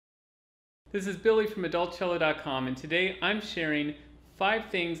This is Billy from AdultCello.com, and today I'm sharing 5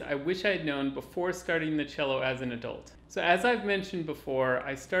 things I wish I had known before starting the cello as an adult. So as I've mentioned before,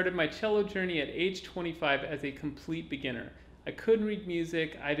 I started my cello journey at age 25 as a complete beginner. I couldn't read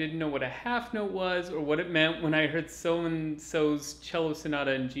music, I didn't know what a half note was or what it meant when I heard so-and-so's cello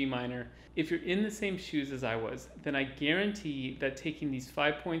sonata in G minor. If you're in the same shoes as I was, then I guarantee that taking these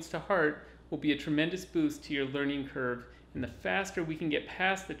 5 points to heart will be a tremendous boost to your learning curve, and the faster we can get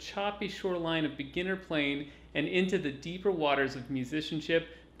past the choppy shoreline of beginner playing and into the deeper waters of musicianship,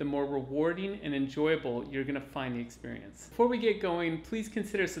 the more rewarding and enjoyable you're going to find the experience. Before we get going, please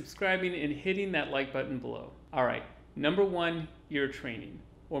consider subscribing and hitting that like button below. Alright, number 1, ear training,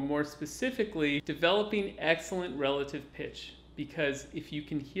 or more specifically, developing excellent relative pitch, because if you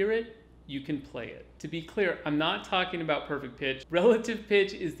can hear it, you can play it. To be clear, I'm not talking about perfect pitch. Relative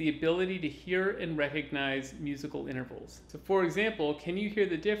pitch is the ability to hear and recognize musical intervals. So for example, can you hear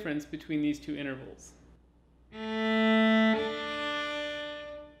the difference between these two intervals?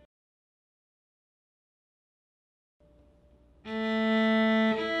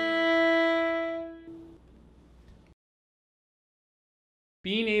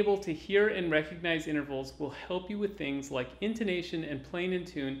 Being able to hear and recognize intervals will help you with things like intonation and playing in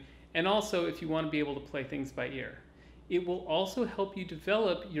tune, and also if you want to be able to play things by ear. It will also help you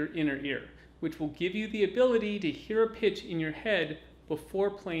develop your inner ear, which will give you the ability to hear a pitch in your head before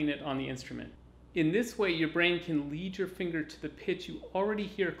playing it on the instrument. In this way, your brain can lead your finger to the pitch you already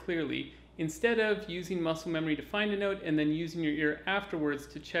hear clearly, instead of using muscle memory to find a note and then using your ear afterwards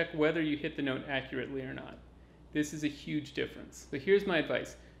to check whether you hit the note accurately or not. This is a huge difference. So here's my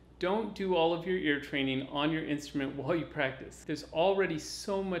advice. Don't do all of your ear training on your instrument while you practice. There's already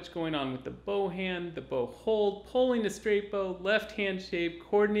so much going on with the bow hand, the bow hold, pulling a straight bow, left hand shape,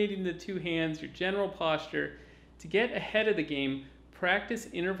 coordinating the two hands, your general posture. To get ahead of the game, practice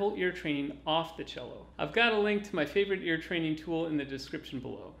interval ear training off the cello. I've got a link to my favorite ear training tool in the description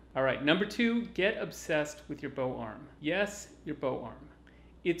below. Alright, number 2, get obsessed with your bow arm. Yes, your bow arm.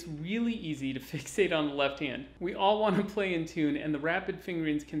 It's really easy to fixate on the left hand. We all want to play in tune, and the rapid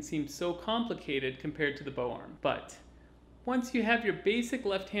fingerings can seem so complicated compared to the bow arm. But once you have your basic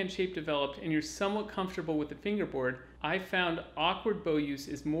left hand shape developed and you're somewhat comfortable with the fingerboard, I found awkward bow use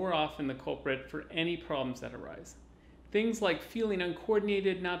is more often the culprit for any problems that arise. Things like feeling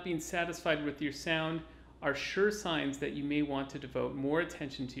uncoordinated, not being satisfied with your sound, are sure signs that you may want to devote more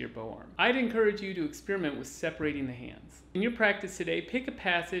attention to your bow arm. I'd encourage you to experiment with separating the hands. In your practice today, pick a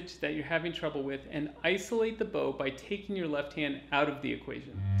passage that you're having trouble with and isolate the bow by taking your left hand out of the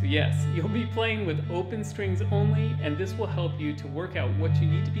equation. So yes, you'll be playing with open strings only, and this will help you to work out what you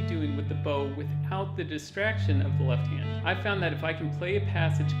need to be doing with the bow without the distraction of the left hand. I found that if I can play a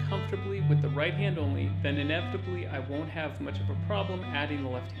passage comfortably with the right hand only, then inevitably I won't have much of a problem adding the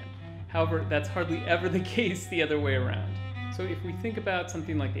left hand. However, that's hardly ever the case the other way around. So if we think about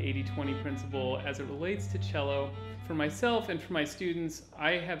something like the 80-20 principle as it relates to cello, for myself and for my students,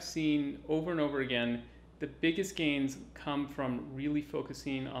 I have seen over and over again the biggest gains come from really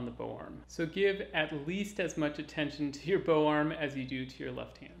focusing on the bow arm. So give at least as much attention to your bow arm as you do to your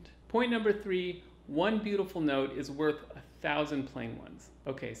left hand. Point number 3, one beautiful note is worth 1,000 plain ones.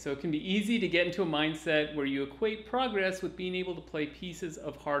 Okay, so it can be easy to get into a mindset where you equate progress with being able to play pieces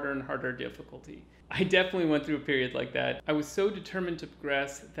of harder and harder difficulty. I definitely went through a period like that. I was so determined to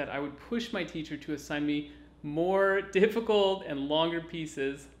progress that I would push my teacher to assign me more difficult and longer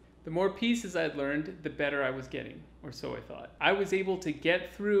pieces. The more pieces I'd learned, the better I was getting, or so I thought. I was able to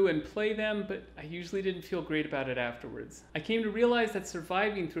get through and play them, but I usually didn't feel great about it afterwards. I came to realize that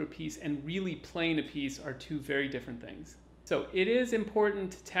surviving through a piece and really playing a piece are two very different things. So it is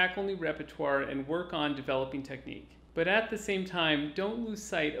important to tackle new repertoire and work on developing technique. But at the same time, don't lose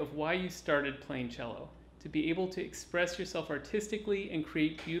sight of why you started playing cello, to be able to express yourself artistically and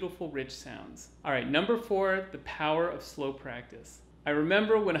create beautiful, rich sounds. Alright, number 4, the power of slow practice. I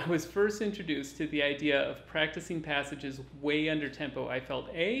remember when I was first introduced to the idea of practicing passages way under tempo, I felt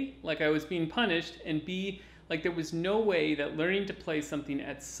A, like I was being punished, and B, like there was no way that learning to play something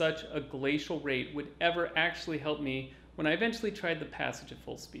at such a glacial rate would ever actually help me when I eventually tried the passage at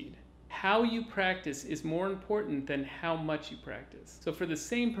full speed. How you practice is more important than how much you practice. So for the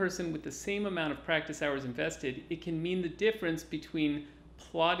same person with the same amount of practice hours invested, it can mean the difference between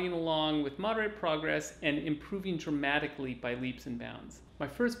plodding along with moderate progress and improving dramatically by leaps and bounds. My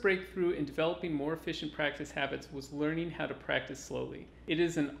first breakthrough in developing more efficient practice habits was learning how to practice slowly. It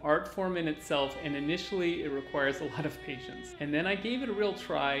is an art form in itself, and initially it requires a lot of patience. And then I gave it a real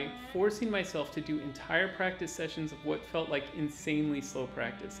try, forcing myself to do entire practice sessions of what felt like insanely slow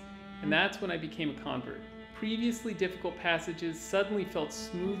practice. And that's when I became a convert. previously difficult passages suddenly felt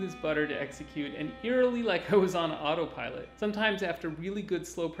smooth as butter to execute and eerily like I was on autopilot. Sometimes after really good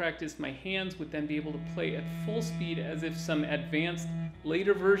slow practice, my hands would then be able to play at full speed as if some advanced,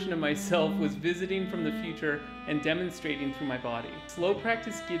 later version of myself was visiting from the future and demonstrating through my body. Slow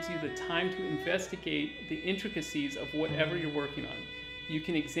practice gives you the time to investigate the intricacies of whatever you're working on. You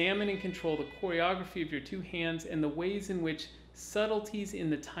can examine and control the choreography of your two hands and the ways in which subtleties in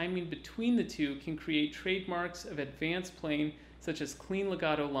the timing between the two can create trademarks of advanced playing, such as clean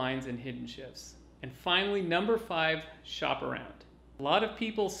legato lines and hidden shifts. And finally, number 5, shop around. A lot of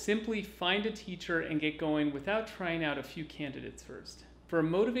people simply find a teacher and get going without trying out a few candidates first. For a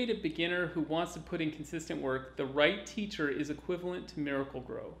motivated beginner who wants to put in consistent work, the right teacher is equivalent to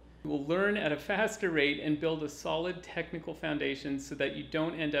Miracle-Gro. You will learn at a faster rate and build a solid technical foundation so that you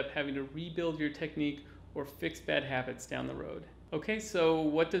don't end up having to rebuild your technique or fix bad habits down the road. Okay, so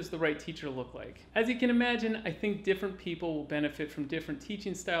what does the right teacher look like? As you can imagine, I think different people will benefit from different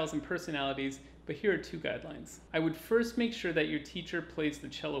teaching styles and personalities, but here are 2 guidelines. I would first make sure that your teacher plays the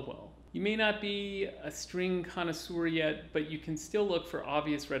cello well. You may not be a string connoisseur yet, but you can still look for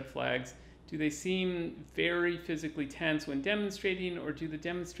obvious red flags. Do they seem very physically tense when demonstrating, or do the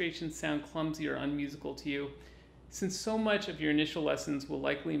demonstrations sound clumsy or unmusical to you? Since so much of your initial lessons will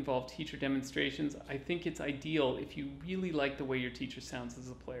likely involve teacher demonstrations, I think it's ideal if you really like the way your teacher sounds as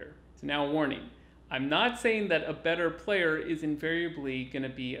a player. So now a warning. I'm not saying that a better player is invariably going to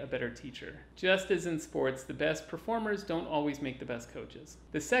be a better teacher. Just as in sports, the best performers don't always make the best coaches.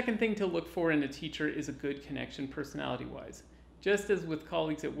 The second thing to look for in a teacher is a good connection personality-wise. Just as with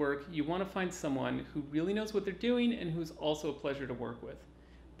colleagues at work, you want to find someone who really knows what they're doing and who's also a pleasure to work with.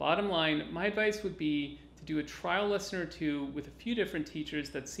 Bottom line, my advice would be to do a trial lesson or 2 with a few different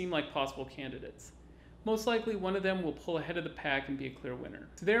teachers that seem like possible candidates. Most likely one of them will pull ahead of the pack and be a clear winner.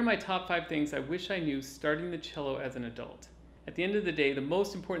 So there are my top 5 things I wish I knew starting the cello as an adult. At the end of the day, the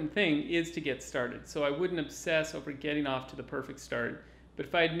most important thing is to get started, so I wouldn't obsess over getting off to the perfect start. But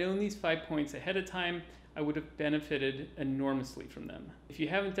if I had known these 5 points ahead of time, I would have benefited enormously from them. If you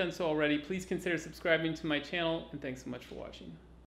haven't done so already, please consider subscribing to my channel, and thanks so much for watching.